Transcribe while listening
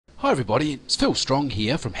Hi everybody, it's Phil Strong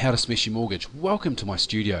here from How to Smash Your Mortgage. Welcome to my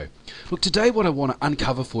studio. Look, today what I want to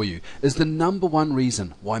uncover for you is the number one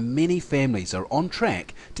reason why many families are on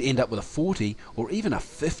track to end up with a 40 or even a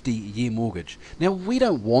 50-year mortgage. Now, we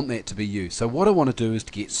don't want that to be you, so what I want to do is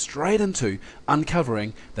to get straight into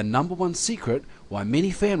uncovering the number one secret why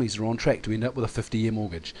many families are on track to end up with a 50-year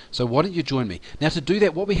mortgage. So why don't you join me? Now, to do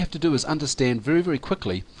that, what we have to do is understand very, very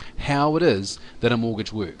quickly how it is that a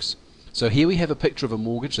mortgage works. So here we have a picture of a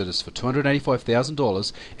mortgage that is for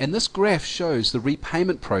 $285,000, and this graph shows the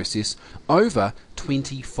repayment process over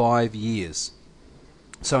 25 years.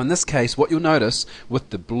 So in this case, what you'll notice with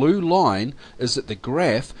the blue line is that the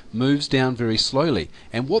graph moves down very slowly.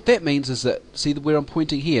 And what that means is that, see where I'm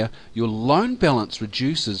pointing here, your loan balance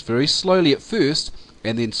reduces very slowly at first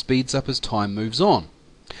and then speeds up as time moves on.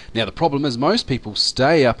 Now the problem is most people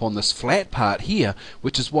stay up on this flat part here,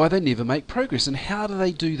 which is why they never make progress. And how do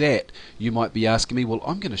they do that? You might be asking me. Well,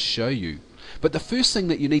 I'm going to show you. But the first thing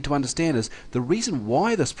that you need to understand is the reason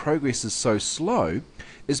why this progress is so slow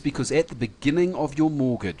is because at the beginning of your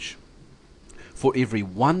mortgage, for every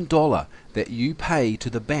 $1 that you pay to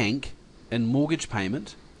the bank in mortgage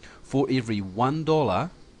payment, for every $1,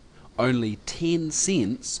 only 10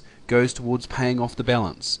 cents goes towards paying off the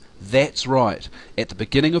balance. That's right. At the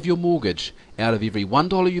beginning of your mortgage, out of every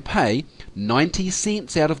 $1 you pay, 90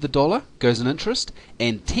 cents out of the dollar goes in interest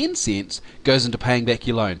and 10 cents goes into paying back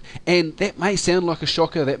your loan. And that may sound like a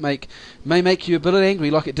shocker, that may make you a bit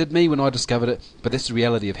angry like it did me when I discovered it, but that's the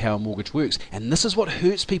reality of how a mortgage works. And this is what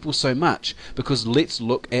hurts people so much, because let's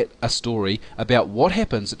look at a story about what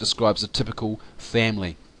happens that describes a typical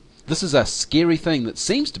family. This is a scary thing that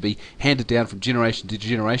seems to be handed down from generation to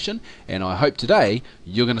generation, and I hope today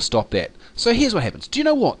you're going to stop that. So here's what happens. Do you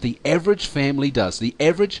know what the average family does? The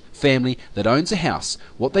average family that owns a house,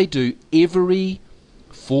 what they do every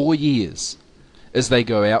 4 years is they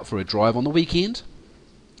go out for a drive on the weekend,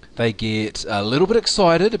 they get a little bit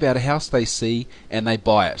excited about a house they see, and they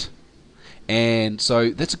buy it. And so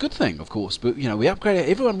that's a good thing, of course, but we upgrade.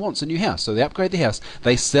 Everyone wants a new house, so they upgrade the house.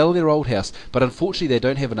 They sell their old house, but unfortunately they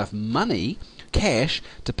don't have enough money, cash,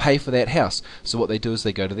 to pay for that house. So what they do is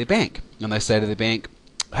they go to their bank, and they say to their bank,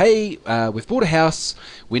 hey, we've bought a house,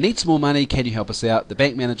 we need some more money, can you help us out? The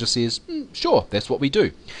bank manager says, sure, that's what we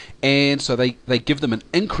do. And so they give them an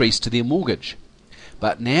increase to their mortgage.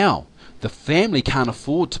 But now the family can't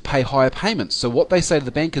afford to pay higher payments. So what they say to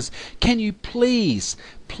the bank is, can you please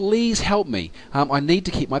help me? I need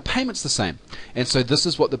to keep my payments the same. And so this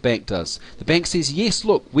is what the bank does. The bank says, yes,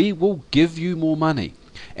 look, we will give you more money.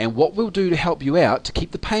 And what we'll do to help you out, to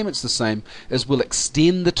keep the payments the same, is we'll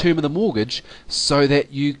extend the term of the mortgage so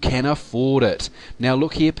that you can afford it. Now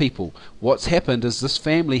look here, people. What's happened is this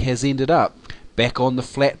family has ended up back on the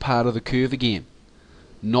flat part of the curve again,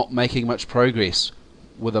 not making much progress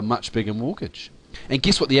with a much bigger mortgage. And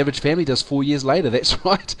guess what the average family does 4 years later? That's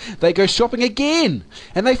right, they go shopping again,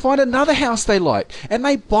 and they find another house they like, and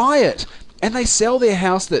they buy it, and they sell their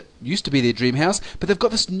house that used to be their dream house, but they've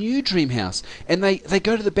got this new dream house, and they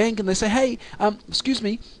go to the bank and they say, hey, excuse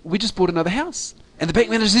me, we just bought another house. And the bank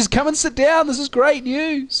manager says, come and sit down, this is great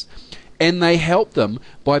news. And they help them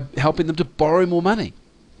by helping them to borrow more money.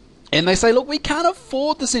 And they say, look, we can't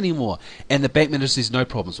afford this anymore. And the bank manager says, no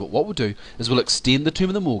problems. What we'll do is we'll extend the term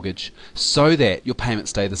of the mortgage so that your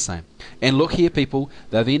payments stay the same. And look here, people,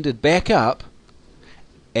 they've ended back up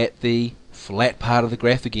at the flat part of the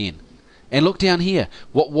graph again. And look down here.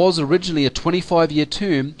 What was originally a 25-year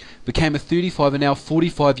term became a 35 and now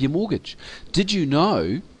 45-year mortgage. Did you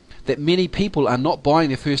know that many people are not buying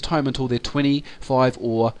their first home until they're 25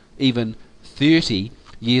 or even 30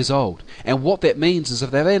 years old? And what that means is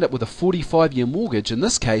if they end up with a 45-year mortgage, in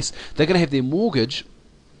this case, they're going to have their mortgage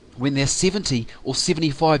when they're 70 or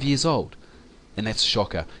 75 years old. And that's a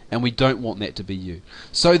shocker, and we don't want that to be you.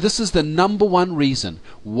 So this is the number one reason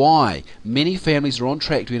why many families are on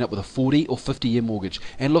track to end up with a 40 or 50-year mortgage.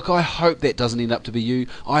 And look, I hope that doesn't end up to be you.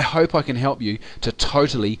 I hope I can help you to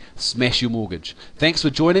totally smash your mortgage. Thanks for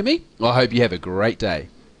joining me. I hope you have a great day.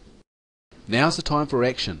 Now's the time for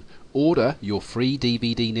action. Order your free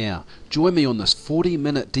DVD now. Join me on this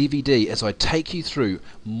 40-minute DVD as I take you through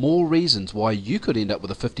more reasons why you could end up with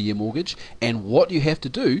a 50-year mortgage and what you have to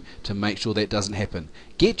do to make sure that doesn't happen.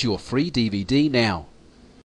 Get your free DVD now.